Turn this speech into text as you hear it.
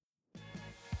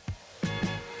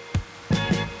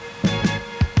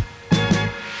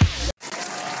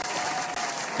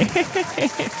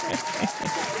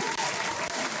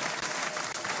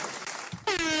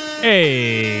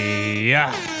Hey,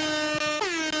 yeah.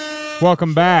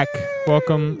 Welcome back.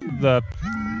 Welcome the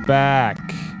back.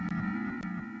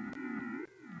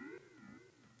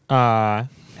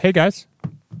 Hey guys.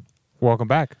 Welcome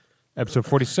back. Episode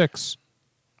 46.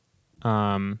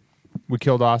 We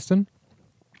killed Austin,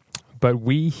 but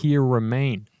we here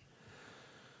remain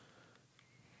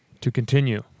to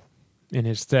continue in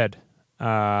his stead.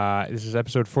 This is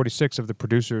episode 46 of the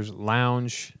Producer's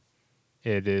Lounge.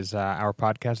 It is our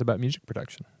podcast about music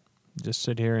production. Just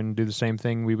sit here and do the same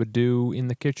thing we would do in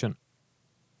the kitchen.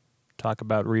 Talk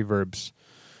about reverbs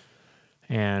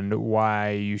and why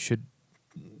you should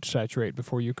saturate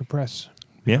before you compress.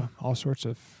 Yeah. You know, all sorts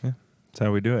of... Yeah, that's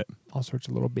how we do it. All sorts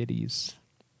of little bitties.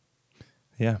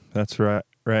 Yeah, that's right.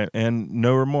 Right. And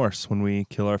no remorse when we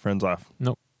kill our friends off.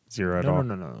 Nope. Zero at all.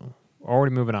 No.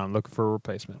 Already moving on. Looking for a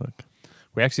replacement. Look.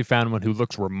 We actually found one who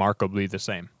looks remarkably the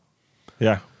same.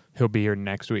 Yeah. He'll be here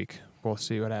next week. We'll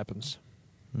see what happens.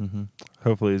 Mm-hmm.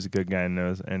 Hopefully he's a good guy and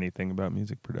knows anything about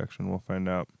music production. We'll find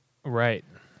out. Right.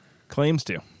 Claims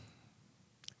to.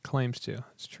 Claims to.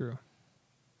 It's true.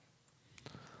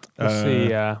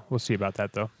 We'll see about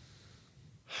that, though.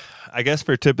 I guess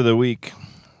for tip of the week,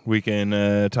 we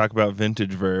can talk about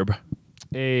vintage verb.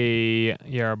 Yeah,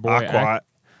 our boy.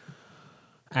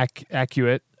 Aquat.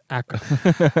 Accurate.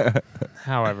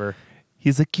 However.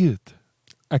 He's a cute.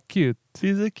 Acute.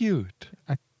 He's a cute.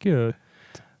 Acute.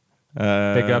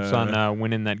 Big ups on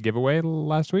winning that giveaway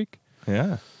last week.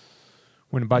 Yeah.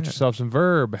 Went and bought yourself some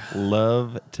verb.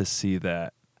 Love to see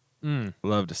that.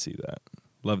 Love to see that.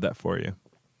 Love that for you.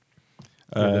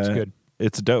 That's good.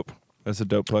 It's dope. That's a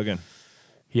dope plugin.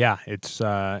 Yeah, it's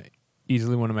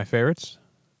easily one of my favorites.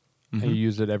 Mm-hmm. I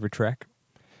use it every track.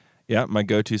 Yeah, my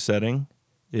go-to setting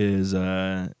is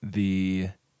the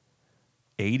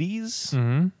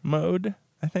 80s mode,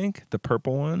 I think. The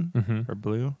purple one or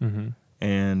blue. Mm-hmm.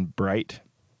 And bright.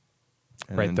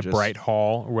 And right, the bright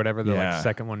hall or whatever, the like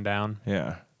second one down.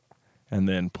 Yeah. And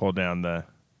then pull down the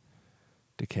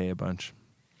decay a bunch.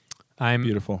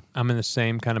 Beautiful. I'm in the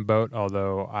same kind of boat,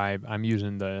 although I'm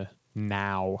using the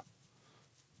now,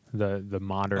 the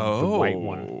modern, the white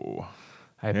one.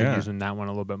 I've been using that one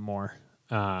a little bit more.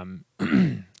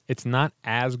 It's not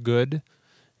as good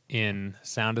in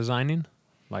sound designing.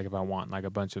 Like if I want like a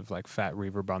bunch of like fat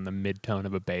reverb on the mid-tone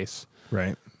of a bass.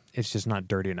 Right. It's just not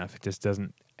dirty enough. It just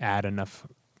doesn't add enough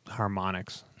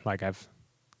harmonics. Like I've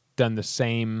done the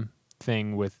same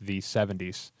thing with the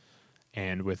 70s.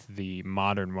 And with the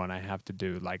modern one, I have to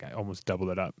do, like, I almost double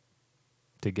it up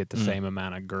to get the same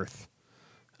amount of girth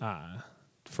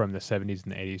from the 70s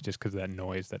and the 80s just because of that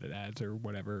noise that it adds or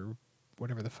whatever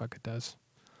the fuck it does.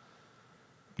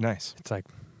 Nice. It's like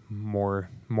more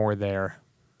there.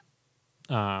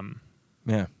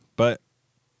 Yeah. But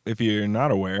if you're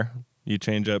not aware, you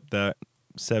change up that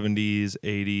 70s,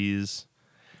 80s.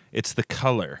 It's the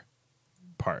color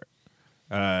part.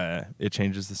 It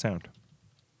changes the sound.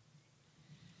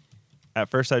 At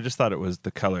first, I just thought it was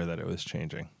the color that it was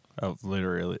changing.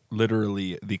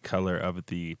 Literally the color of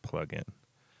the plugin.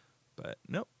 But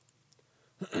nope.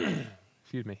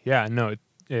 Excuse me. Yeah, no,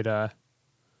 it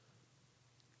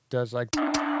does like...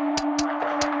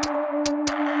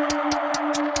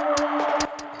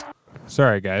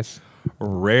 Sorry, guys.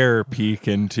 Rare peek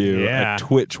into a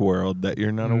Twitch world that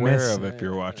you're not aware of if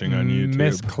you're watching on YouTube.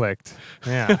 Misclicked.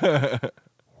 Yeah.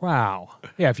 Wow.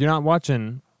 Yeah, if you're not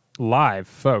watching live,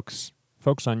 folks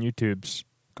on YouTube's,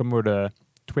 come over to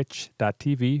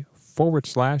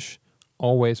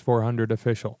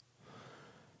twitch.tv/always400official.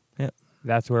 Yeah.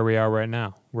 That's where we are right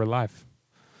now. We're live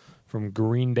from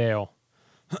Greendale,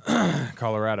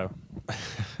 Colorado.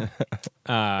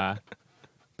 But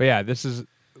yeah, this is,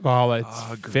 well, it's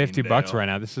 $50 right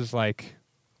now. This is like,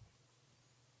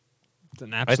 it's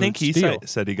an absolute I think he steal.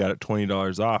 said he got it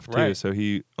 $20 off too, right. So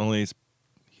he only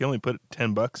put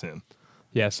 $10 in.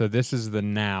 Yeah, so this is the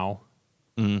now.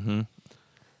 Mm-hmm.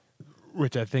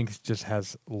 Which I think just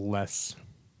has less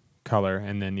color.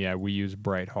 And then, we use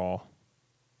Bright Hall.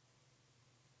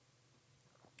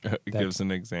 Give us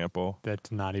an example.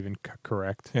 That's not even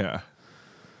correct. Yeah.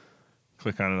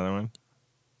 Click on another one.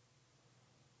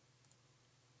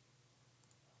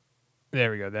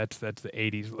 There we go. That's the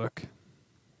 80s look.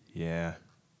 Yeah.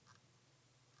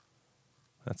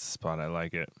 That's the spot. I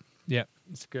like it. Yeah,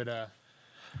 it's good.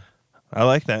 I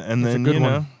like that. And It's then, a good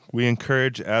one. We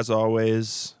encourage, as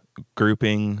always,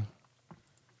 grouping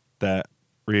that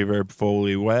reverb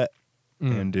fully wet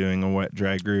and doing a wet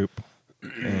dry group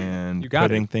and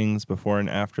putting things before and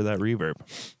after that reverb.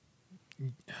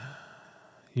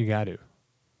 You got to.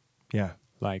 Yeah.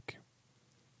 Like,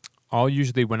 I'll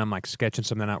usually, when I'm like sketching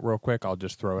something out real quick, I'll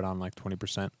just throw it on like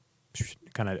 20%,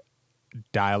 kind of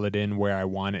dial it in where I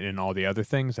want it in all the other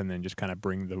things, and then just kind of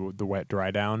bring the wet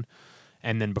dry down.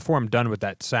 And then before I'm done with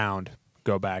that sound,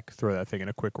 go back, throw that thing in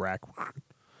a quick rack.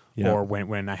 Yeah. Or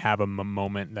when I have a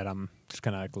moment that I'm just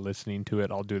kind of like listening to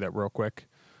it, I'll do that real quick.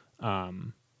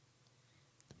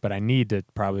 But I need to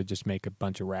probably just make a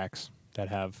bunch of racks that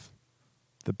have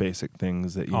the basic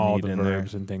things that you all need the in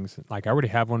verbs there. And things. Like I already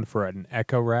have one for an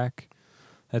echo rack.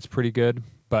 That's pretty good.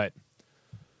 But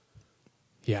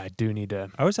yeah, I do need to.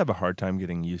 I always have a hard time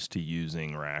getting used to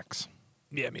using racks.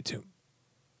 Yeah, me too.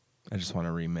 I just want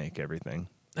to remake everything.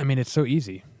 I mean, it's so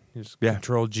easy. You just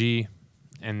Control G,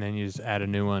 and then you just add a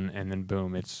new one, and then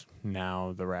boom, it's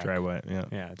now the rack. Dry wet, yeah.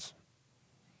 Yeah,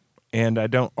 and I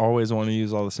don't always want to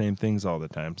use all the same things all the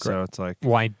time. Correct. So it's like...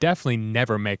 Well, I definitely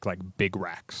never make like big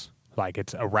racks. Like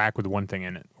it's a rack with one thing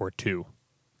in it or two.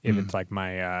 If it's like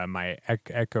my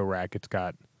Echo rack, it's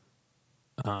got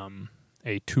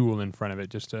a tool in front of it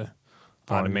just to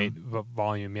automate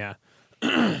volume. Yeah.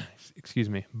 Excuse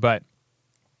me. But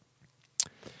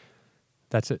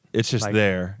that's it. It's just like,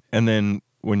 there. And then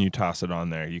when you toss it on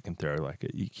there, you can throw like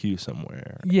an EQ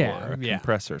somewhere. Or a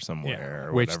compressor somewhere.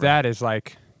 Or which whatever. That is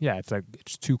like,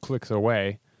 it's 2 clicks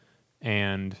away.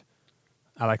 And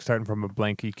I like starting from a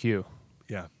blank EQ.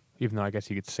 Yeah. Even though I guess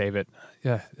you could save it.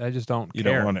 Yeah, I just don't care. You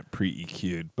don't want it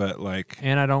pre-EQ'd, but like...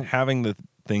 And I don't... Having the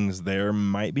things there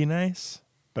might be nice,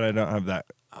 but I don't have that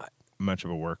much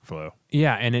of a workflow.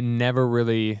 Yeah, and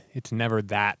it's never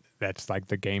that's like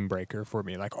the game breaker for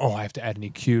me. Like, I have to add an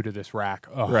EQ to this rack.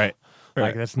 Oh, right.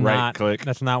 Like that's not click.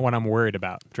 That's not what I'm worried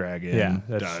about. Drag in,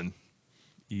 done.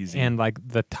 Easy. And like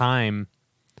the time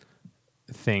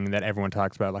thing that everyone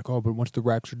talks about, like, but once the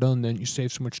racks are done, then you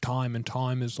save so much time, and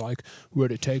time is like what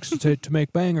it takes to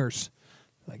make bangers.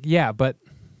 Like, yeah, but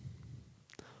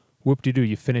whoop-de-doo,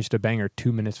 you finished a banger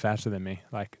 2 minutes faster than me.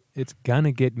 Like, it's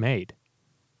gonna get made.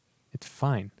 It's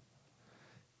fine.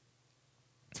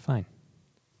 It's fine.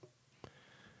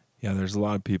 Yeah, there's a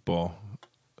lot of people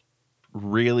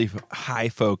really high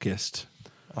focused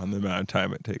on the amount of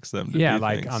time it takes them to do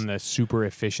like things. On the super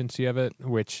efficiency of it,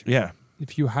 which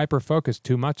if you hyper focus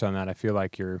too much on that, I feel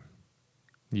like you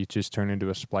just turn into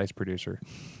a splice producer.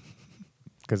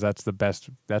 Because that's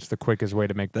the quickest way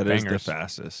to make bangers. That is the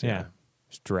fastest. Yeah.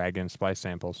 Just drag in splice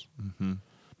samples. Mm-hmm.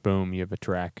 Boom, you have a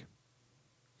track.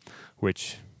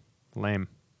 Which, lame.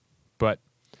 But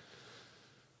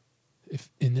if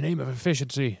in the name of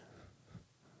efficiency,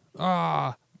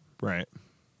 right,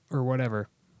 or whatever.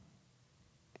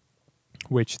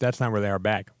 Which that's not really our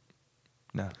bag.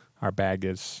 No, our bag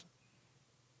is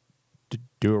to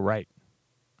do it right.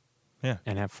 Yeah,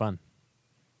 and have fun.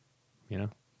 You know.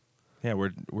 Yeah,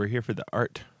 we're here for the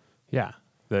art. Yeah,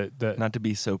 the not to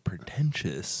be so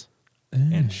pretentious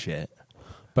and shit,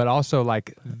 but also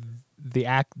like the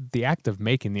act of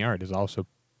making the art is also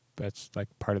that's like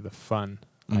part of the fun.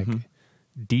 Like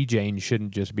DJing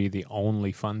shouldn't just be the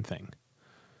only fun thing.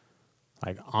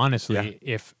 Like honestly,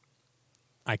 if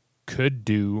I could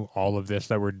do all of this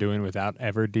that we're doing without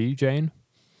ever DJing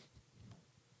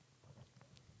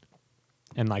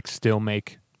and like still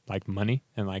make like money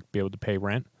and like be able to pay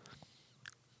rent.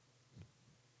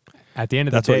 At the end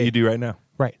of the day, that's what you do right now.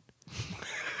 Right.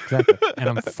 Exactly. And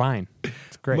I'm fine.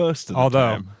 It's great. Most of the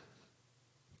time.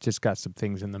 Just got some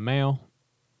things in the mail.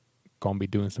 Gonna be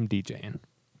doing some DJing.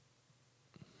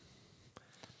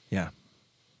 Yeah.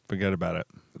 Forget about it.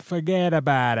 Forget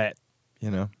about it.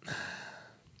 You know?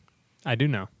 I do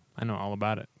know. I know all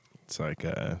about it. It's like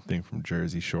a thing from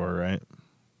Jersey Shore, right?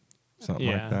 Something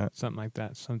like that. Something like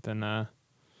that. Something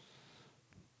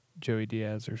Joey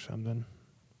Diaz or something.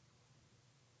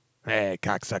 Hey,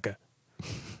 cocksucker.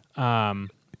 Oh.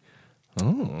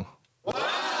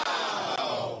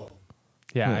 Wow.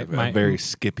 Yeah. A very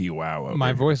skippy wow.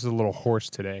 My voice is a little hoarse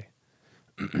today.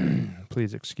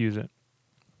 Please excuse it.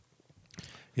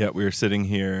 Yeah, we were sitting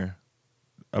here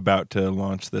about to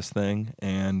launch this thing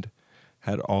and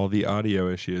had all the audio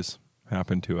issues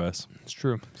happen to us. It's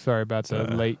true. Sorry about the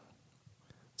late.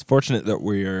 It's fortunate that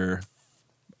we're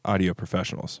audio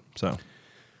professionals, so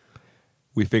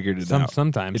we figured it out.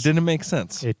 Sometimes. It didn't make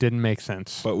sense. It didn't make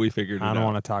sense. But we figured it out. I don't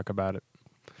want to talk about it.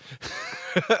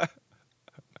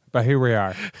 But here we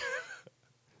are.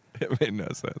 It made no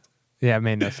sense. Yeah, it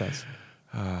made no sense.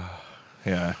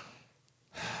 Yeah.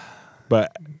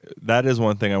 But that is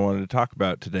one thing I wanted to talk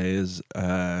about today is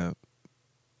the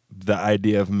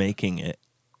idea of making it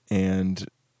and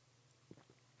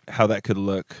how that could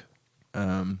look.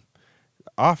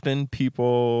 Often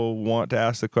people want to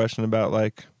ask the question about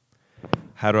like,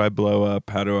 how do I blow up?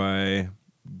 How do I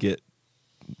get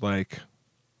like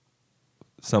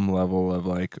some level of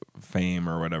like fame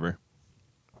or whatever.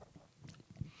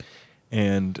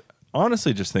 And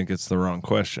honestly just think it's the wrong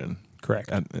question.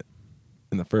 Correct.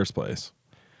 In the first place.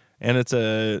 And it's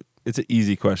an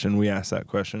easy question. We asked that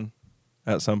question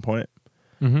at some point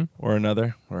or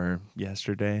another, or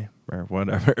yesterday or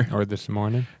whatever. Or this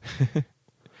morning.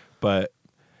 But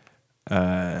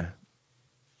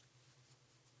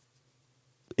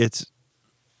it's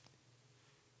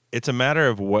a matter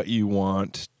of what you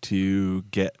want to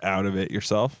get out of it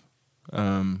yourself.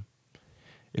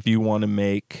 If you want to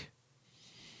make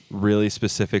really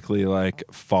specifically like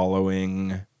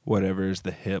following whatever's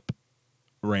the hip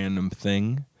random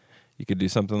thing, you could do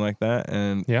something like that.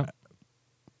 And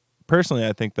personally,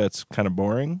 I think that's kind of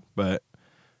boring, but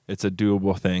it's a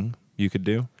doable thing you could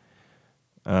do.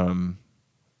 You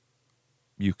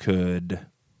could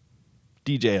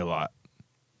DJ a lot.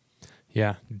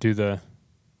 Yeah,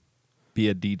 be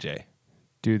a DJ.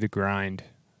 Do the grind,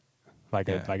 like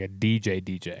a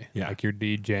DJ. Yeah. Like you're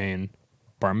DJing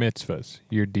bar mitzvahs.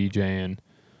 You're DJing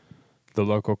the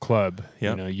local club.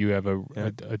 Yep. You know, you have a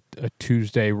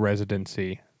Tuesday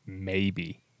residency,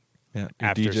 maybe. Yeah.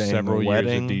 After DJing several years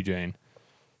wedding, of DJing.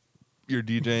 You're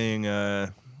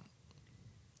DJing,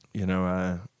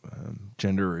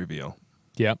 gender reveal.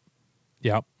 Yep.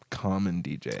 Common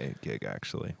DJ gig,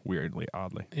 actually. Weirdly,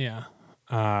 oddly. Yeah.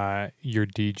 You're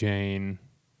DJing.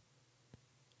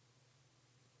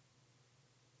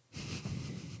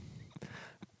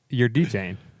 You're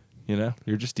DJing. You know,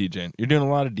 you're just DJing. You're doing a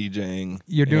lot of DJing.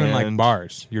 You're doing like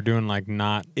bars. You're doing like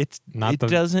it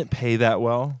doesn't pay that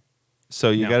well, so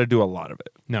you got to do a lot of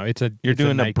it. No, you're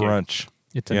doing a Gig. brunch.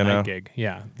 It's a night gig.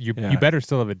 Yeah. You better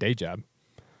still have a day job.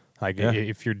 Like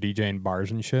if you're DJing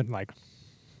bars and shit, like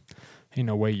ain't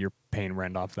no way you're paying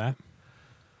rent off that.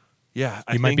 Yeah,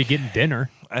 you might be getting dinner.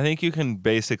 I think you can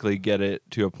basically get it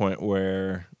to a point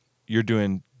where you're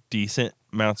doing decent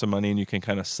amounts of money and you can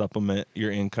kind of supplement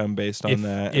your income based on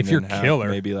that. If you're killer,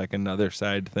 maybe like another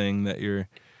side thing that you're,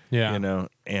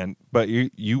 but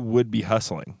you would be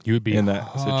hustling. You would be in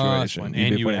that situation,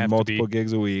 and you would have multiple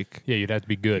gigs a week. Yeah, you'd have to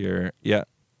be good.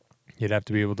 You'd have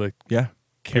to be able to. Yeah,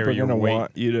 carry your weight. People are gonna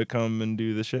want you to come and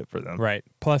do the shit for them. Right.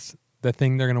 Plus, the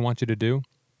thing they're gonna want you to do,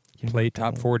 play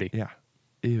top 40. Yeah.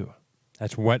 Ew.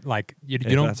 That's what you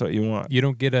don't. That's what you want. You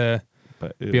don't get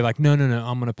be like, no,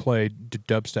 I'm going to play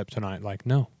dubstep tonight. Like,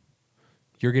 no.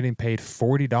 You're getting paid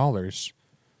 $40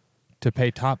 to pay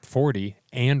top 40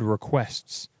 and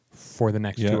requests for the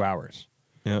next 2 hours.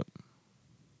 Yep.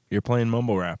 You're playing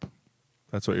mumble rap.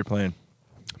 That's what you're playing.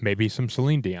 Maybe some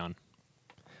Celine Dion.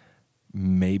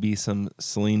 Maybe some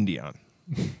Celine Dion.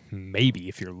 Maybe,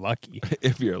 if you're lucky.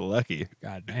 If you're lucky.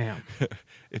 God damn.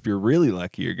 If you're really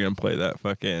lucky, you're going to play that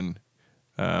fucking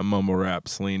mumble rap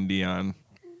Celine Dion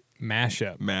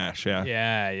mashup. Mash, yeah.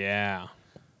 Yeah.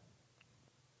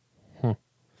 Huh.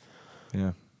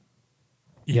 Yeah.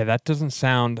 Yeah, that doesn't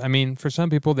sound... I mean, for some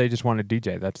people, they just want to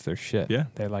DJ. That's their shit. Yeah.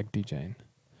 They like DJing.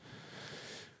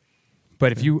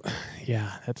 But if you...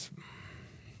 Yeah, that's...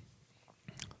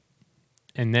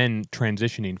 And then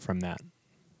transitioning from that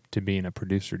to being a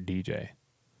producer DJ.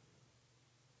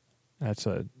 It's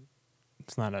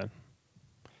not a...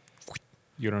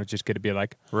 You don't just get to be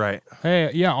like, right?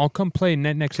 Hey, yeah, I'll come play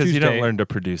next Tuesday. Because you don't learn to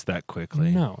produce that quickly.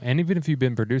 No, and even if you've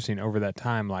been producing over that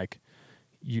time, like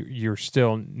you're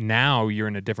still now you're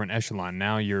in a different echelon.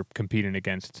 Now you're competing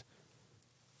against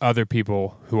other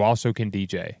people who also can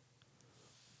DJ,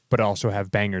 but also have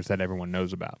bangers that everyone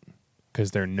knows about because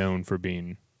they're known for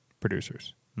being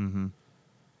producers. Mm-hmm.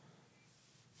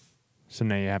 So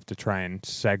now you have to try and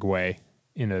segue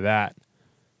into that,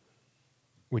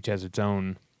 which has its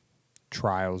own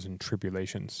trials and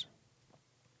tribulations.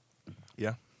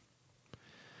 Yeah.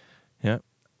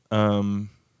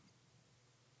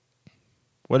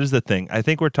 What is the thing? I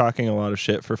think we're talking a lot of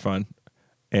shit for fun,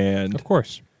 and of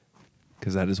course,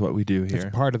 because that is what we do here.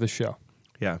 It's part of the show.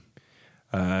 Yeah.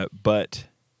 But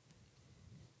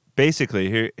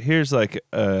basically, here's like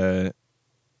a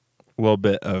little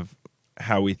bit of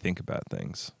how we think about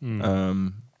things.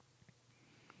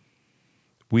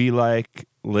 We like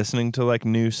listening to like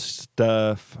new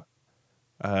stuff,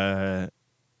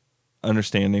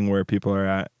 understanding where people are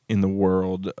at in the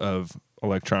world of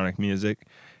electronic music,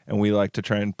 and we like to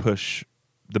try and push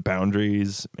the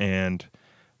boundaries and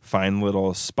find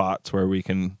little spots where we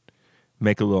can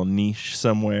make a little niche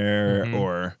somewhere,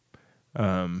 or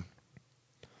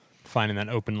finding that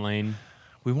open lane.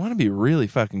 We want to be really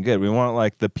fucking good. We want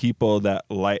like the people that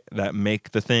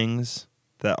make the things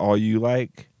that all you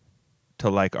like to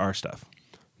like our stuff.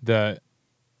 The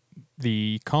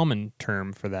common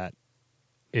term for that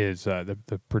is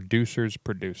the producer's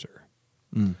producer.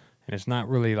 And it's not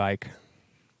really like,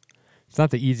 it's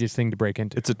not the easiest thing to break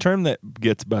into. It's a term that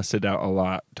gets busted out a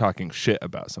lot talking shit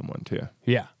about someone too.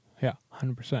 Yeah,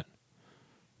 100%.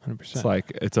 100%. It's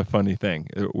like, it's a funny thing.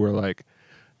 We're like,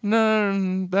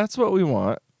 no, that's what we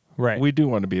want. Right. We do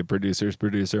want to be a producer's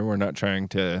producer. We're not trying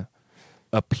to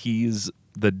appease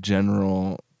the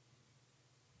general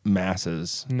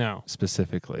masses. No.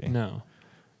 Specifically. No.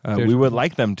 We would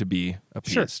like them to be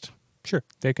appeased. Sure.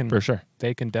 They can. For sure.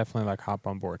 They can definitely like hop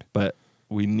on board. But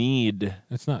we need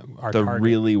it's not our the target.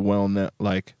 really well-known,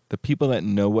 like the people that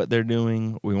know what they're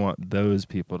doing. We want those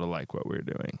people to like what we're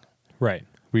doing. Right.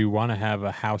 We want to have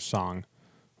a house song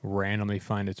randomly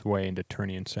find its way into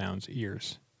Turnian Sound's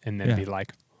ears and then be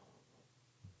like,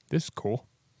 this is cool.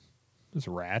 This is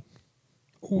rad.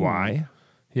 Ooh. Why?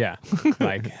 Yeah.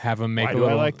 Like have them make Why a do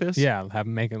little, I like this? Yeah. Have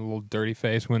them make a little dirty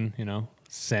face when,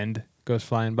 send goes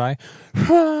flying by.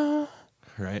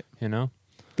 Right.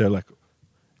 They're like,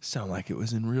 sound like it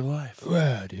was in real life.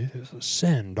 Yeah, dude. It was a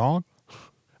send, dog.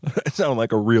 It sounded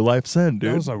like a real life send,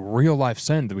 dude. That was a real life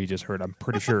send that we just heard. I'm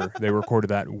pretty sure they recorded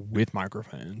that with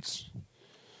microphones.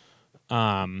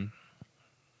 Yeah,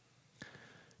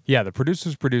 the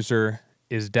producer's producer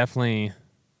is definitely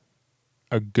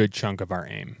a good chunk of our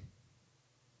aim.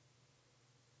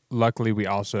 Luckily, we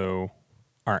also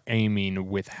are aiming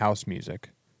with house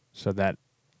music, so that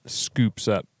scoops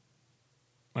up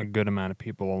a good amount of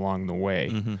people along the way.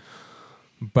 Mm-hmm.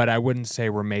 But I wouldn't say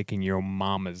we're making your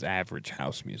mama's average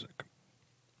house music.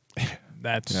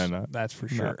 That's for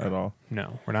sure. Not at all.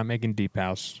 No, we're not making deep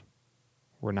house.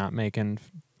 We're not making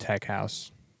tech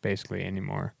house basically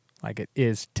anymore. Like it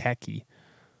is techie,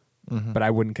 but I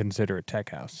wouldn't consider it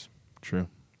tech house. True.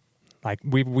 Like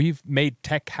we've made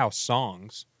tech house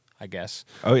songs, I guess.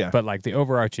 Oh yeah. But like the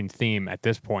overarching theme at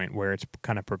this point, where it's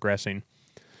kind of progressing,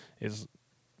 is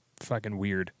fucking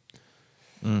weird.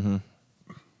 Mm-hmm.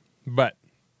 But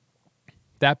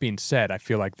that being said, I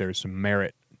feel like there's some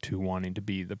merit to wanting to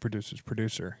be the producer's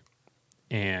producer.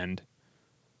 And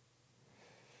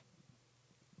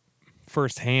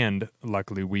firsthand,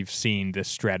 luckily, we've seen this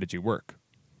strategy work.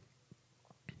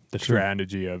 The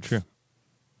strategy of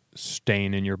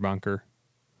staying in your bunker,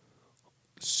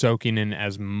 soaking in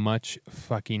as much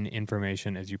fucking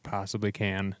information as you possibly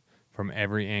can from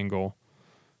every angle.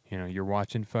 You're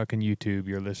watching fucking YouTube,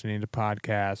 you're listening to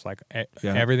podcasts, like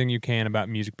everything you can about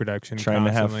music production. Trying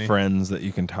to have friends that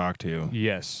you can talk to.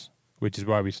 Yes, which is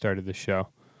why we started the show.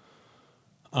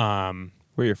 We're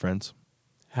your friends.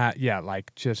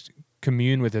 Just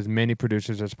commune with as many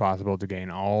producers as possible to gain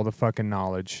all the fucking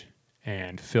knowledge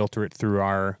and filter it through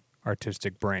our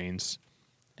artistic brains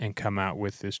and come out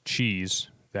with this cheese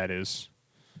that is,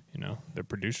 the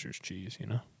producer's cheese,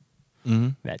 Mm-hmm.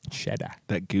 That cheddar.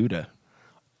 That Gouda.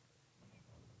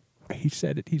 He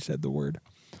said it. He said the word.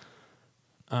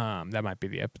 That might be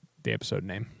the episode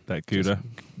name. That Gouda.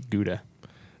 Just Gouda.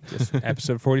 Just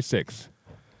episode 46.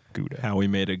 Gouda. How we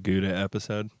made a Gouda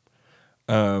episode.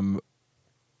 Here's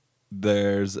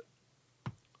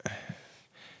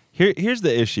the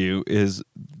issue is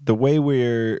the way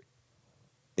we're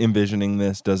envisioning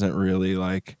this doesn't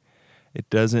really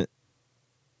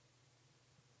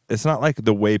it's not like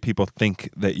the way people think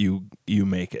that you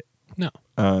make it. No.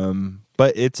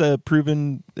 But it's a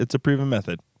proven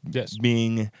method. Yes.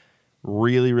 Being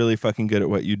really, really fucking good at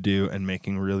what you do and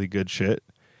making really good shit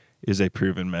is a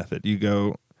proven method. You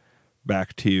go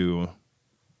back to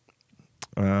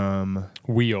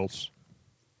Wheels.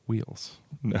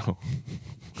 No.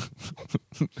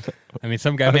 I mean,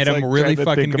 some guy made them really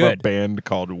fucking think good. Of a band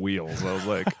called Wheels. I was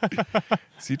like,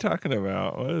 is he talking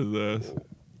about, what is this?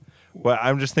 Well,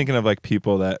 I'm just thinking of like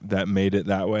people that made it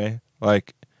that way.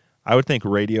 Like, I would think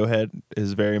Radiohead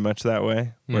is very much that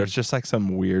way, where it's just like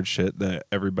some weird shit that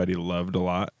everybody loved a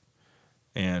lot,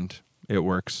 and it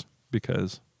works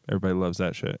because everybody loves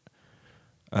that shit.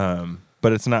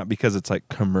 But it's not because it's like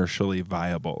commercially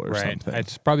viable or something.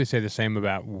 I'd probably say the same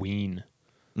about Ween.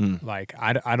 Like,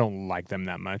 I don't like them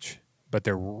that much, but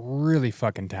they're really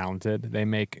fucking talented. They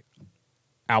make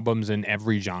albums in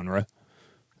every genre.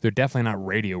 They're definitely not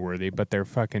radio worthy, but their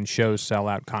fucking shows sell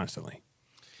out constantly.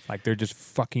 Like, they're just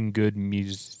fucking good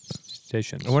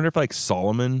musicians. I wonder if like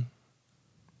Solomon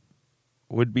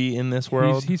would be in this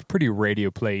world. He's pretty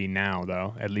radio play now,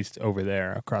 though. At least over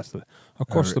there, across the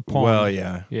pond. Well,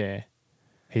 yeah.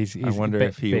 He's I wonder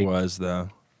if he was though.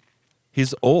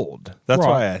 He's old. That's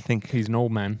why I think he's an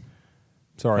old man.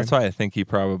 Sorry. That's why I think he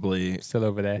probably still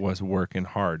over there was working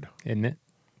hard, isn't it?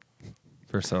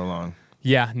 For so long.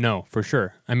 Yeah, no, for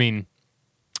sure. I mean,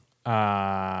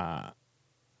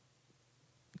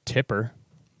 Tipper.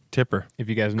 If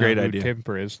you guys know Great who idea.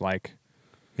 Tipper is, like,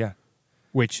 yeah,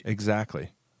 which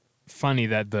exactly. funny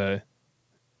that the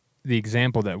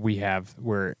example that we have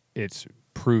where it's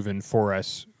proven for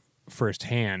us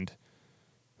firsthand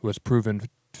was proven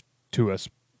to us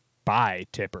by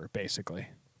Tipper, basically.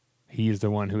 He's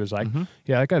the one who was like,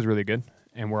 yeah, that guy's really good.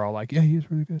 And we're all like, yeah, he's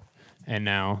really good. And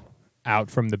now out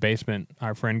from the basement,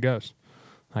 our friend goes.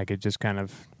 Like, it just kind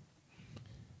of...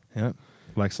 Yeah.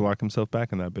 Likes to lock himself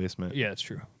back in that basement. Yeah, it's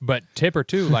true. But Tipper,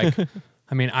 too, like,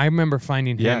 I mean, I remember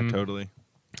finding him... Yeah, totally.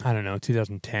 I don't know,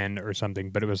 2010 or something,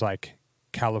 but it was like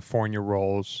California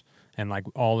Rolls and like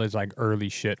all his like early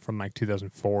shit from like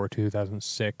 2004,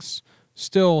 2006.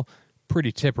 Still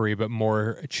pretty tippery, but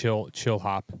more chill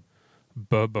hop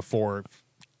before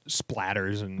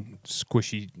splatters and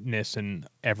squishiness and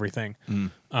everything.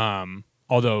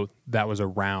 Although that was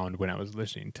around when I was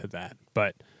listening to that,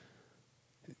 but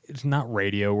it's not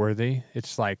radio worthy.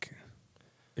 It's like,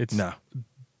 it's no.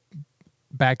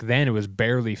 Back then it was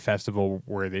barely festival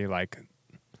worthy. Like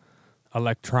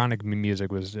electronic music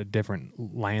was a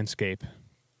different landscape.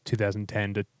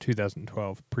 2010 to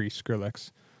 2012 pre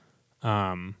Skrillex.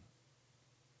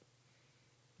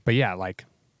 But yeah, like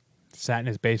sat in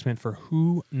his basement for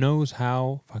who knows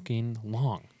how fucking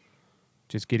long.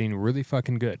 Just getting really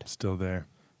fucking good. Still there.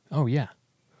 Oh yeah.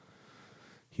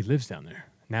 He lives down there.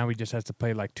 Now he just has to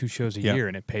play like 2 shows a year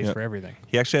and it pays for everything.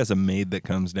 He actually has a maid that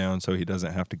comes down so he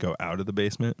doesn't have to go out of the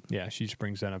basement. Yeah, she just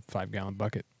brings down a 5-gallon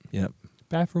bucket. Yep.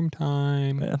 Bathroom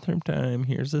time. Bathroom time.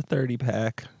 Here's a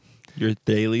 30-pack. Your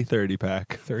daily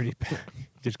 30-pack. 30-pack.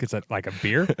 Just gets like a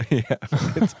beer? Yeah.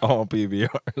 It's all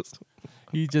PBRs.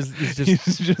 He's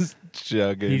just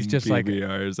chugging he's just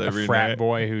PBRs like every a frat night.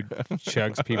 boy who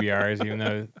chugs PBRs even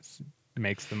though it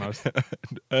makes the most.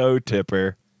 Oh,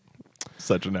 Tipper.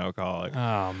 Such an alcoholic.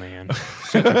 Oh, man.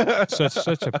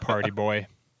 Such a party boy.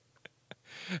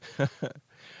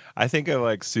 I think of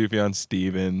like Sufjan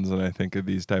Stevens and I think of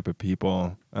these type of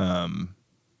people. Bon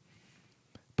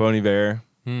Iver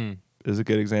is a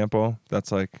good example.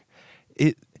 That's like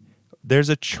it. There's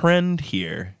a trend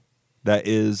here that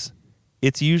is,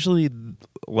 it's usually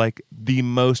like the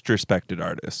most respected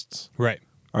artists. Right.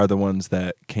 Are the ones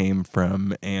that came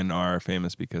from and are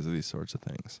famous because of these sorts of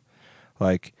things.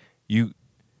 Like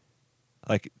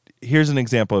here's an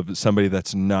example of somebody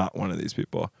that's not one of these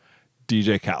people.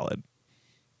 DJ Khaled.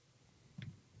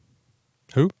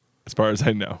 Who? As far as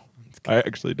I know. I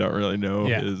actually don't really know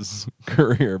his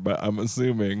career, but I'm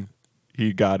assuming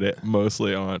he got it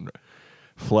mostly on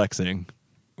flexing.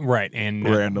 Right, and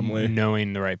randomly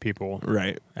knowing the right people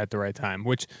right at the right time,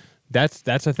 which that's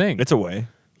a thing. It's a way.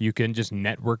 You can just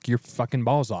network your fucking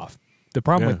balls off. The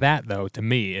problem with that, though, to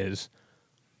me, is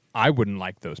I wouldn't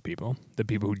like those people. The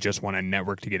people who just want to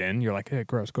network to get in. You're like, hey,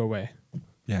 gross, go away.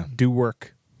 Yeah. Do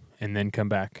work and then come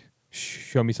back.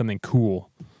 Show me something cool.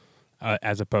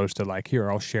 As opposed to like, here,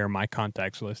 I'll share my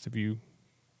contacts list if you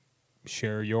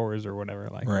share yours or whatever.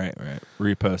 Like, right.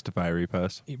 Repost if I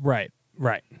repost. Right.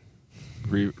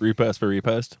 Repost for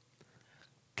repost.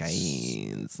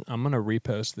 Guys, I'm gonna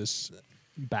repost this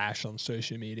bash on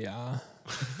social media.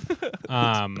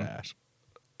 Bash.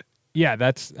 Yeah,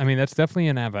 that's definitely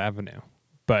an avenue,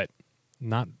 but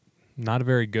not a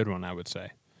very good one, I would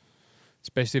say.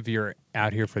 Especially if you're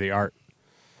out here for the art.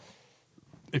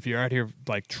 If you're out here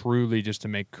like truly just to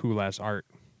make cool ass art.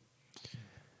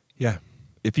 Yeah.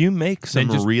 If you make some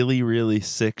really, really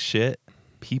sick shit,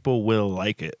 people will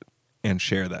like it and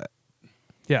share that.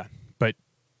 Yeah, but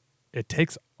it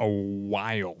takes a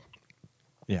while.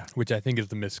 Yeah. Which I think is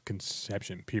the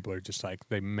misconception. People are just like,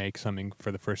 they make something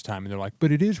for the first time and they're like,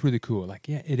 but it is really cool. Like,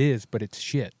 yeah, it is, but it's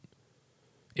shit.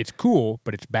 It's cool,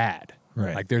 but it's bad.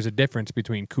 Right. Like, there's a difference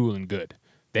between cool and good.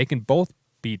 They can both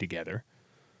be together.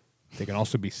 They can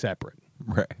also be separate.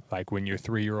 Right. Like when your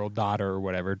 3-year-old daughter or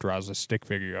whatever draws a stick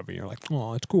figure of it, you're like,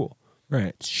 oh, it's cool. Right.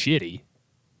 It's shitty.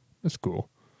 It's cool.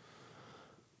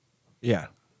 Yeah.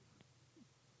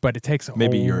 But it takes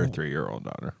maybe your 3-year-old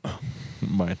daughter.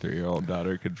 My 3-year-old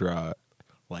daughter could draw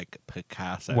like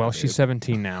Picasso. Well, she's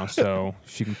 17 now, so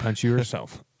she can punch you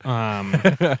herself.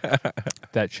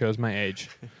 That shows my age.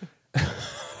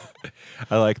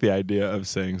 I like the idea of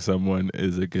saying someone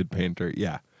is a good painter.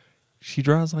 Yeah. She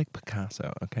draws like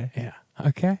Picasso, okay? Yeah.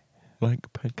 Okay.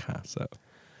 Like Picasso.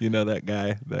 You know that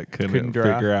guy that couldn't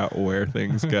figure out where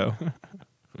things go?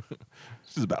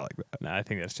 She's about like that. No, I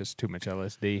think that's just too much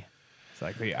LSD. It's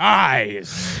like the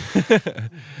eyes.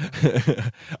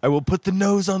 I will put the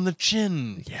nose on the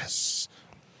chin. Yes.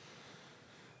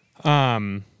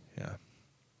 Yeah.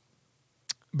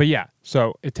 But yeah,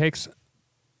 so it takes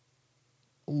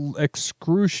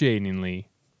excruciatingly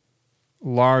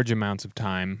large amounts of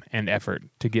time and effort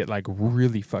to get like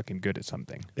really fucking good at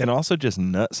something. And also just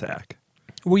nutsack.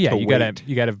 Well, yeah, you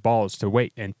gotta have balls to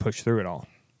wait and push through it all.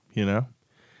 You know?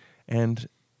 And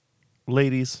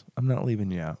ladies, I'm not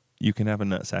leaving you out. You can have a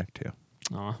nutsack too.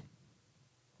 Aw.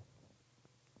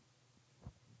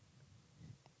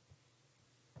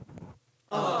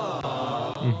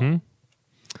 Mm-hmm.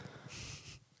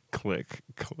 Click.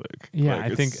 Yeah,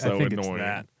 Click. I think so it's annoying.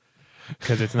 that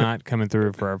because it's not coming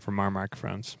through from our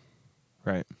microphones.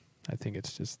 Right. I think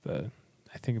it's just I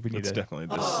think we need It's definitely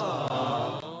this.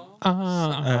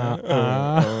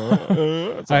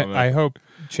 I hope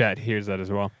chat hears that as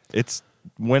well. It's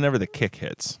whenever the kick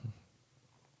hits.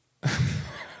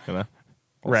 You know?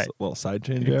 Right. Little side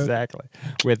change. Exactly.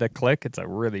 With a click, it's a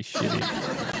really shitty.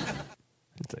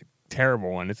 It's a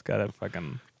terrible one. It's got a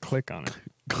fucking click on it.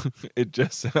 It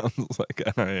just sounds like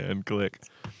an high-end click.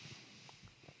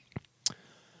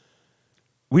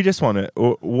 We just want to.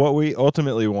 What we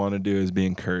ultimately want to do is be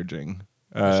encouraging.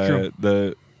 It's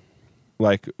true.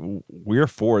 We're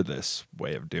for this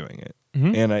way of doing it,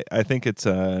 mm-hmm. and I think it's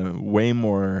a way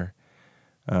more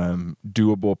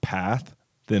doable path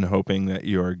than hoping that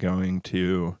you're going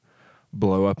to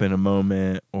blow up in a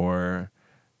moment or,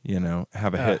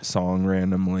 have a hit song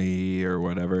randomly or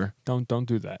whatever. Don't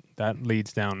do that. That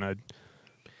leads down a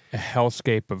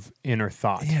hellscape of inner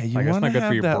thought. Yeah, you want to have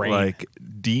for your that brain.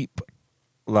 Deep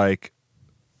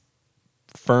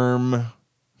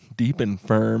and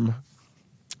firm.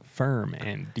 Firm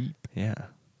and deep. Yeah.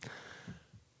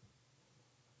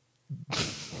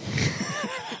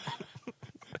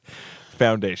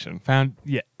 Foundation.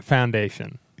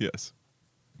 Foundation. Yes.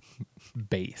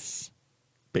 Base.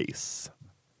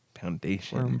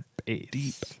 Foundation. Firm base.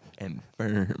 Deep and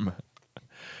firm.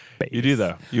 Base. You do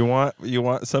though. You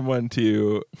want someone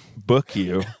to book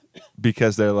you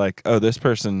because they're like, oh, this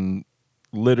person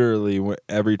literally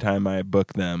every time I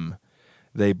book them,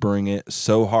 they bring it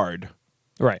so hard.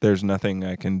 Right. There's nothing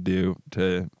I can do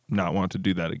to not want to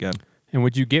do that again. And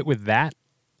what you get with that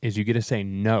is you get to say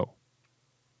no.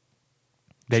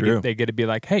 They get to be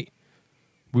like, hey,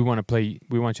 we want you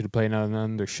to play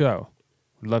another show.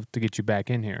 We'd love to get you back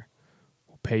in here.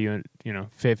 We'll pay you,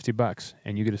 $50.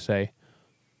 And you get to say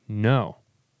no.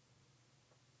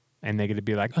 And they get to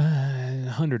be like,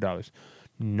 $100.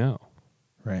 No.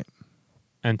 Right.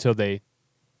 Until they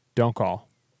don't call.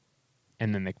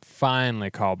 And then they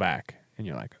finally call back. And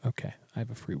you're like, okay, I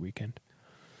have a free weekend.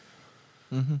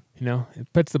 Mm-hmm.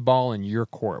 It puts the ball in your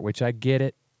court, which I get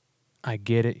it. I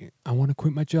want to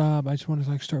quit my job. I just want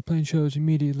to start playing shows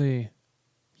immediately.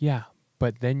 Yeah,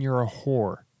 but then you're a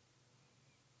whore.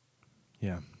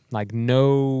 Yeah.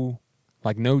 No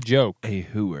joke. A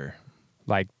hooer.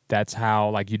 That's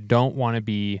how, you don't want to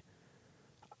be,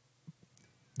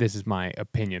 this is my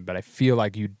opinion, but I feel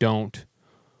like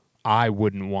I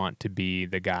wouldn't want to be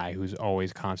the guy who's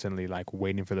always constantly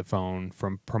waiting for the phone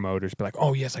from promoters, be like,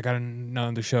 oh yes, I got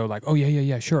another show. Oh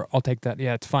yeah, sure, I'll take that.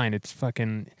 Yeah, it's fine. It's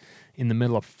fucking in the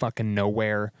middle of fucking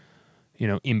nowhere,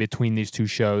 in between these two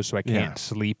shows, so I can't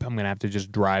sleep. I'm gonna have to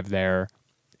just drive there,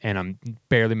 and I'm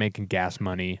barely making gas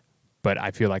money, but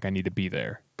I feel like I need to be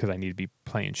there because I need to be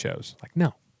playing shows.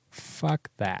 No,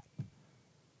 fuck that.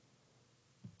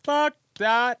 Fuck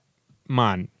that,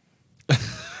 man.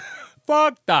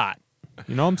 Fuck that.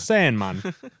 You know what I'm saying, man?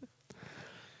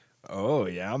 Oh,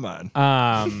 yeah, man.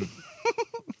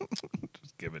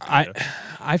 Just give it to you.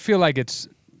 I feel like it's...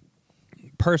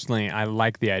 Personally, I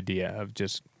like the idea of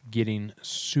just getting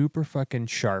super fucking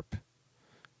sharp.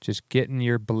 Just getting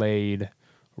your blade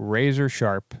razor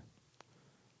sharp.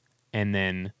 And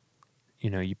then,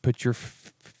 you put your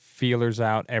feelers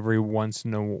out every once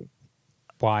in a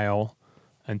while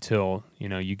until,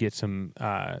 you get some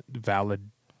validation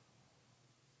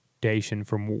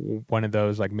from one of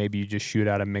those. Maybe you just shoot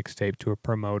out a mixtape to a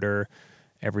promoter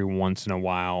every once in a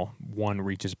while. One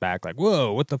reaches back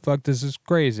whoa, what the fuck, this is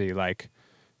crazy.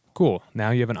 Cool, now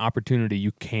you have an opportunity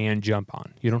you can jump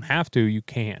on. You don't have to, you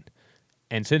can.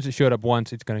 And since it showed up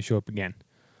once, it's going to show up again.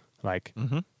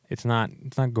 It's not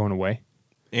going away.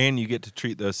 And you get to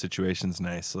treat those situations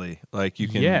nicely. You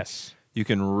can yes. You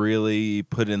can really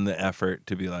put in the effort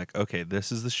to be like, okay,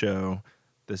 this is the show.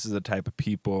 This is the type of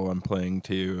people I'm playing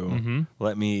to. Mm-hmm.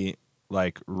 Let me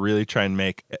really try and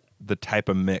make the type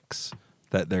of mix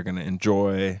that they're going to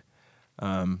enjoy.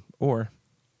 Or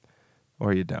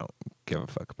you don't give a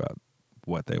fuck about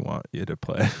what they want you to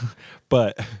play.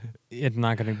 But it's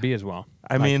not going to be as well.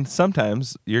 I mean,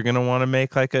 sometimes you're going to want to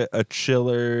make a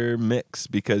chiller mix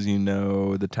because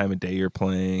the time of day you're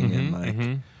playing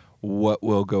and what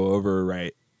will go over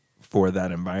right for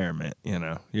that environment.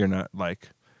 You're not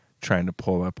trying to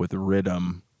pull up with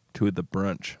rhythm to the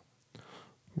brunch.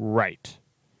 Right.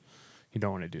 You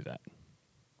don't want to do that.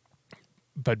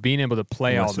 but being able to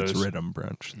play unless all those it's rhythm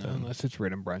brunch. No, unless it's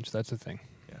rhythm brunch, that's the thing.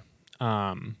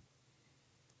 Yeah.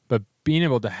 But being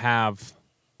able to have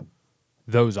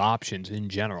those options in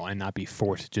general and not be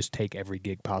forced to just take every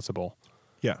gig possible.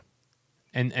 Yeah.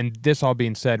 And this all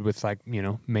being said with like,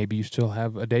 maybe you still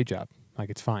have a day job. Like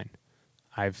it's fine.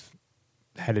 I've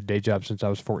had a day job since I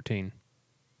was 14.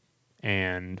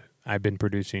 And I've been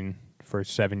producing for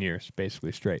 7 years,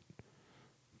 basically straight.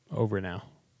 Over now.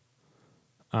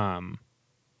 And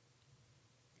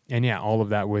yeah, all of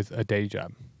that with a day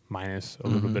job, minus a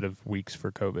little bit of weeks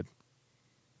for COVID.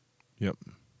 Yep.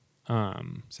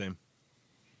 Same.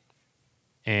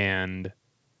 And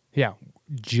yeah,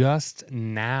 just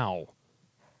now,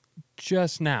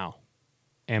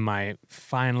 am I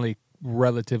finally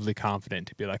relatively confident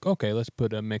to be like, okay, let's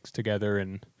put a mix together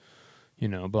and,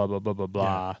 blah, blah, blah, blah,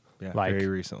 blah. Yeah, like very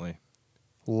recently.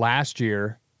 Last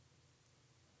year,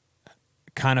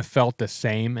 kind of felt the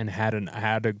same and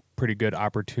had a pretty good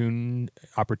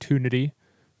opportunity.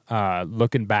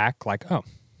 Looking back, like, oh,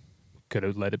 could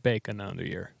have let it bake another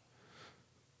year.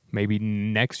 Maybe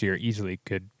next year easily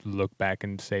could look back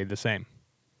and say the same.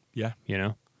 Yeah.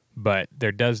 But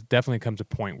there definitely comes a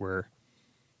point where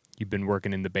you've been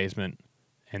working in the basement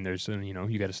and there's,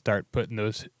 you got to start putting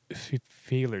those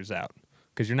feelers out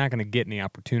because you're not going to get any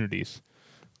opportunities.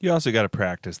 You also got to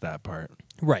practice that part.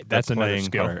 Right. That's another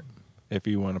skill. Part. If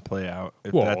you want to play out,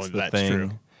 if that's thing,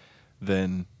 true.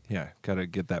 Then yeah, got to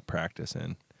get that practice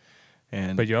in.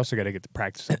 But you also got to get the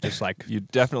practice in, just like you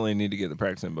definitely need to get the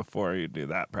practice in before you do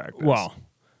that practice. Well,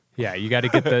 yeah, you got to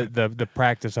get the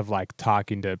practice of like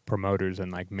talking to promoters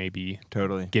and like maybe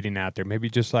totally getting out there. Maybe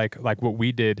just like what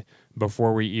we did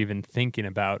before we even thinking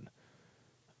about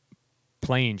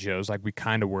playing shows. Like we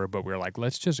kind of were, but we were like,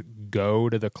 let's just go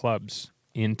to the clubs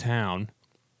in town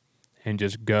and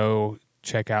just go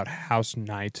check out house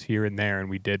nights here and there. And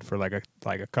we did for like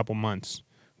a couple months.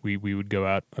 We would go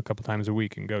out a couple times a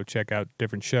week and go check out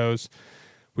different shows.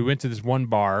 We went to this one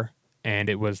bar, and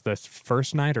it was the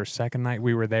first night or second night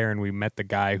we were there, and we met the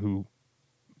guy who,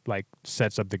 like,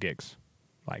 sets up the gigs,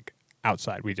 like,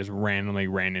 outside. We just randomly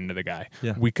ran into the guy.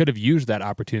 Yeah. We could have used that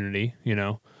opportunity,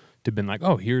 to been like,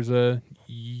 oh, here's a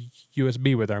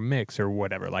USB with our mix or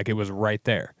whatever. Like, it was right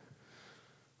there.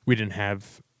 We didn't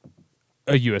have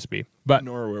a USB, but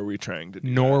nor were we trying to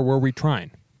do were we trying.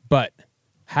 But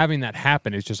having that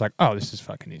happen is just like, oh, this is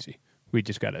fucking easy. You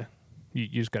just gotta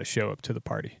show up to the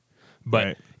party.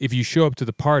 But if you show up to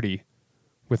the party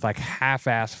with like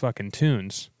half-ass fucking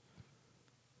tunes,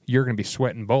 you're gonna be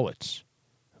sweating bullets.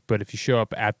 But if you show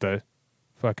up at the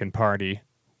fucking party,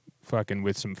 fucking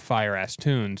with some fire-ass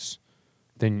tunes,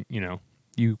 then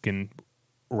you can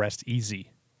rest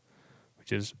easy,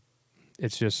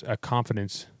 it's just a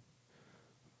confidence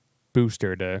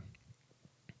booster to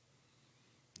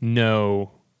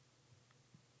know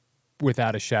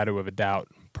without a shadow of a doubt,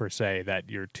 per se, that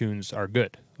your tunes are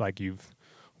good. Like you've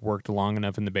worked long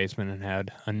enough in the basement and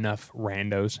had enough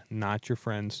randos, not your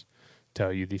friends,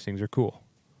 tell you these things are cool.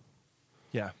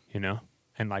 Yeah.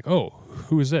 And like, oh,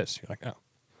 who is this? You're like, oh,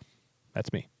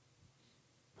 that's me.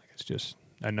 Like it's just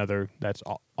that's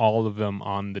all of them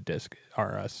on the disc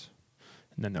are us.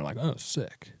 And then they're like, oh,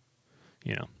 sick.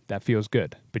 That feels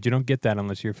good. But you don't get that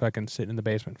unless you're fucking sitting in the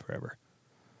basement forever.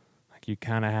 Like you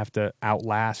kind of have to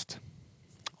outlast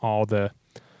all the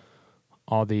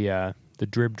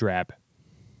drib drab,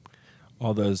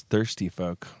 all those thirsty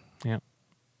folk. Yeah,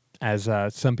 as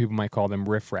some people might call them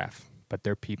riffraff, but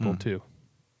they're people too.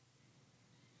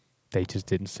 They just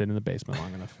didn't sit in the basement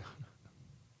long enough.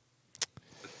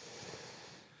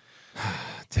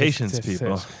 Patience,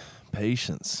 people.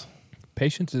 Patience.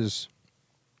 Patience is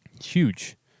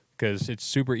huge because it's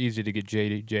super easy to get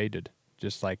jaded.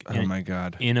 Just like, oh my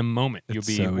God, in a moment, it's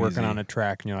you'll be so working easy. on a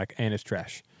track and you're like, and it's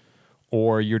trash.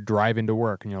 Or you're driving to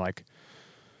work and you're like,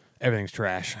 everything's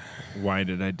trash. Why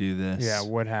did I do this? Yeah,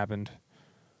 what happened?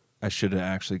 I should have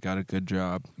actually got a good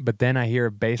job. But then I hear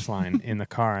a bass line in the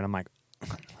car and I'm like,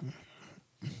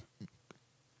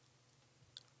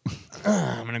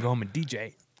 I'm going to go home and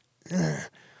DJ.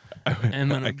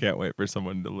 I can't wait for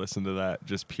someone to listen to that.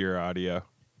 Just pure audio.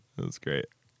 That was great.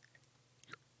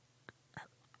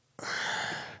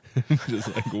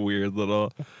 Just like weird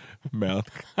little mouth.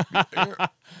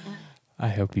 I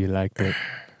hope you liked it.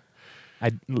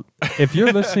 If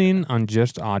you're listening on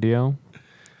just audio,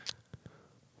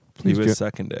 please he was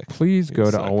sucking dick. Please go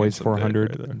to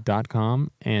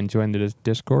always400.com and join the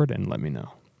Discord and let me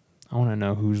know. I want to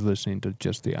know who's listening to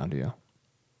just the audio.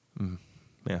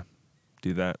 Yeah,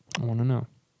 do that. I want to know.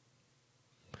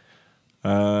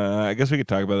 I guess we could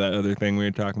talk about that other thing we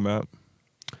were talking about.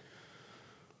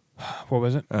 What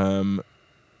was it?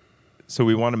 So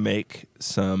we want to make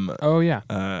some. Oh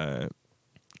yeah.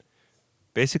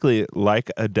 Basically,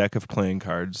 like a deck of playing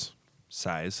cards,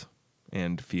 size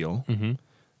and feel.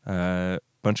 Mm-hmm.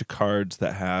 Bunch of cards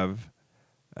that have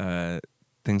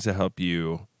things that help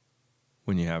you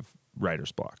when you have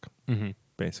writer's block,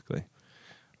 basically,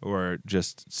 or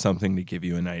just something to give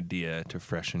you an idea to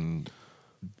freshen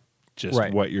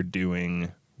just what you're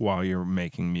doing while you're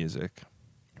making music.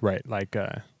 Right, like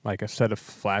a set of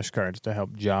flashcards to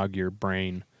help jog your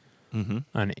brain in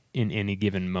any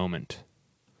given moment.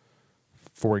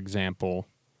 For example,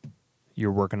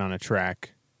 you're working on a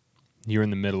track, you're in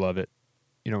the middle of it,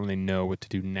 you don't really know what to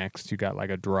do next. You got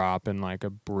like a drop and like a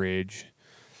bridge,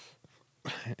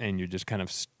 and you're just kind of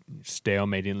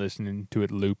stalemating, listening to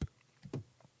it loop. You're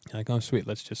like, oh sweet,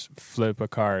 let's just flip a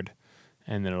card,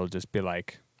 and then it'll just be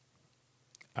like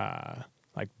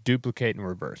duplicate and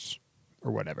reverse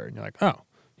or whatever. And you're like, oh,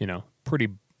 pretty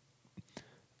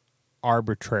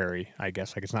arbitrary, I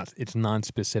guess. Like it's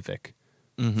non-specific.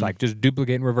 It's like just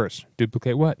duplicate and reverse.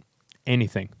 Duplicate what?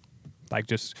 Anything. Like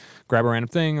just grab a random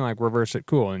thing, like reverse it,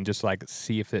 cool, and just like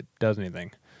see if it does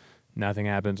anything. Nothing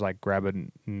happens, like grab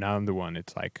another one.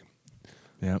 It's like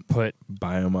put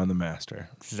biome on the master.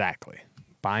 Exactly.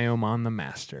 Biome on the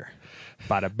master.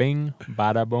 Bada bing,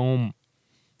 bada boom.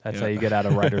 That's how you get out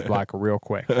of writer's block real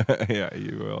quick. Yeah,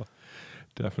 you will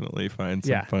definitely find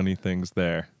some funny things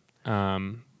there.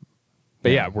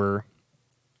 But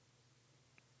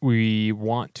we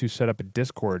want to set up a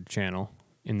Discord channel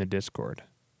in the Discord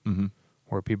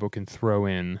where people can throw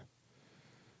in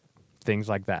things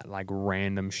like that, like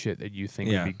random shit that you think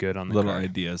would be good on the little card.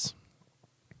 Ideas.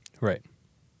 Right.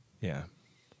 Yeah.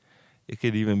 It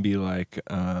could even be like,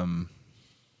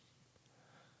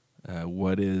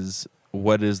 what is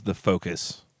the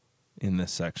focus in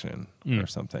this section or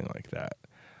something like that.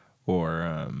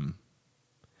 Or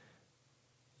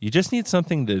you just need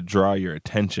something to draw your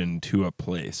attention to a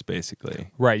place,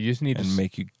 basically. Right. You just need to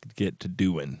make you get to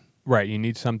doing. Right. You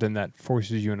need something that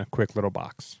forces you in a quick little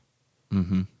box.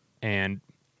 Mm-hmm. And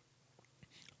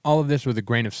all of this with a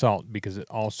grain of salt, because it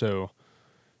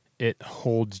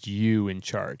holds you in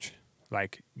charge.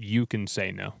 Like, you can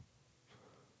say no.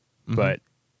 But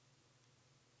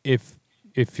if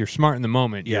you're smart in the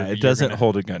moment, it doesn't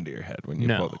hold a gun to your head when you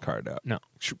pull the card out. No.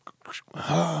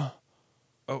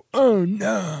 Oh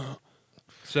no.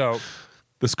 So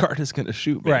this card is going to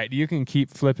shoot me. Right. You can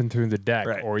keep flipping through the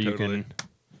deck, or you can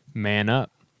man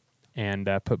up and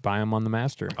put biome on the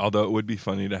master. Although it would be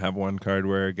funny to have one card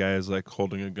where a guy is like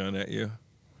holding a gun at you.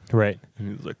 Right.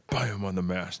 And he's like, biome on the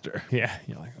master. Yeah.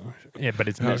 You're like, oh, yeah, but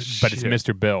it's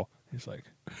Mr. Bill. He's like,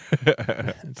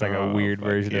 it's like a weird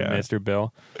version of Mr.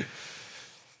 Bill.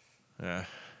 Yeah.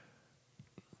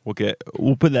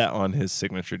 We'll put that on his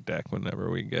signature deck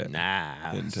whenever we get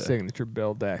signature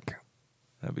Bill deck.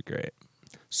 That'd be great.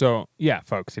 So yeah,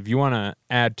 folks, if you want to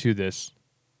add to this,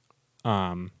 /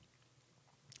 I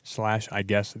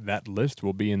guess that list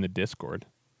will be in the Discord.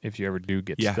 If you ever do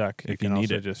get stuck, if you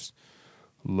need it, just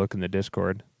look in the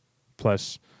Discord.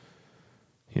 Plus,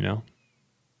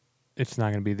 it's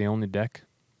not going to be the only deck.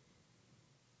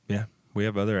 Yeah, we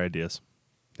have other ideas.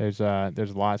 There's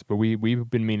lots, but we've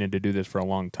been meaning to do this for a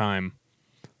long time,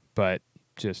 but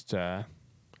just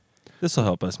this will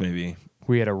help us maybe.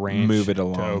 We had a ranch move it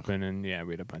along to open, and we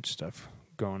had a bunch of stuff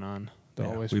going on. The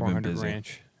Always 400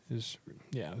 ranch it was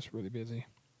really busy.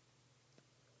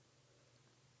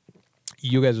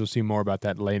 You guys will see more about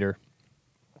that later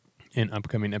in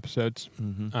upcoming episodes.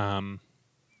 Mm-hmm.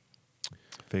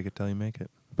 Fake it till you make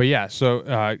it. But yeah,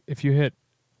 so if you hit !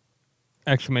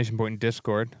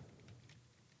 Discord,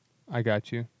 I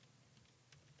got you.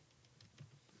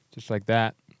 Just like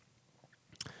that.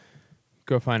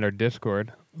 Go find our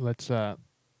Discord. Let's hop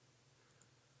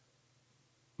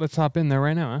in there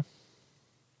right now,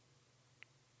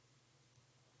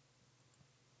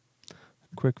 huh?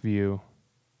 Quick view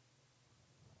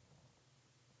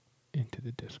into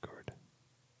the Discord.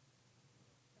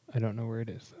 I don't know where it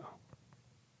is, though.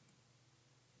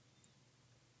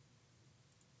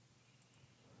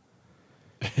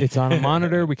 It's on a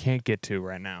monitor we can't get to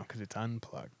right now because it's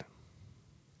unplugged.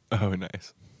 Oh,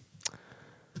 nice.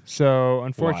 So,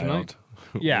 unfortunately,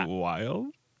 wild.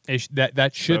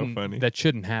 That shouldn't so funny. That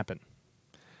shouldn't happen.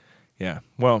 Yeah.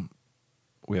 Well,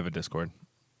 we have a Discord.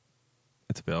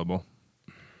 It's available.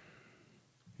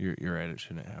 You're right. It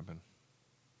shouldn't happen.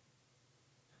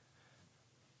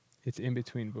 It's in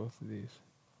between both of these.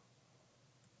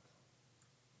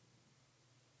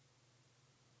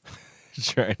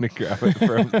 Trying to grab it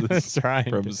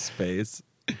from space.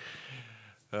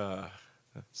 That's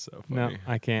so funny. No,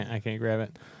 I can't grab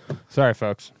it. Sorry,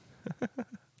 folks.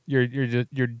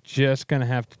 You're just gonna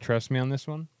have to trust me on this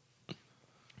one.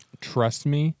 Trust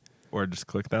me. Or just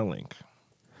click that link.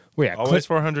 Well, yeah,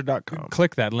 always400.com.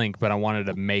 Click that link, but I wanted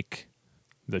to make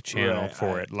the channel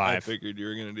for it live. I figured you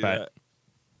were going to do that.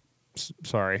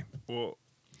 Sorry. We'll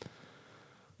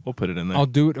put it in there. I'll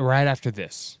do it right after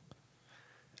this.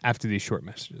 After these short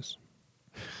messages.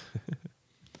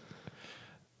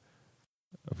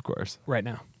 Of course. Right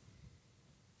now.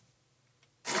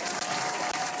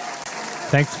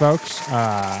 Thanks, folks.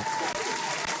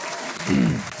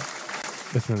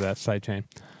 Listen to that sidechain.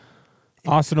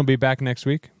 Austin will be back next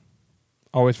week.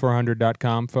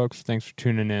 Always400.com, folks. Thanks for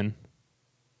tuning in.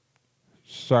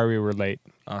 Sorry we were late.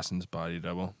 Austin's body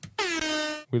double.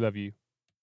 We love you.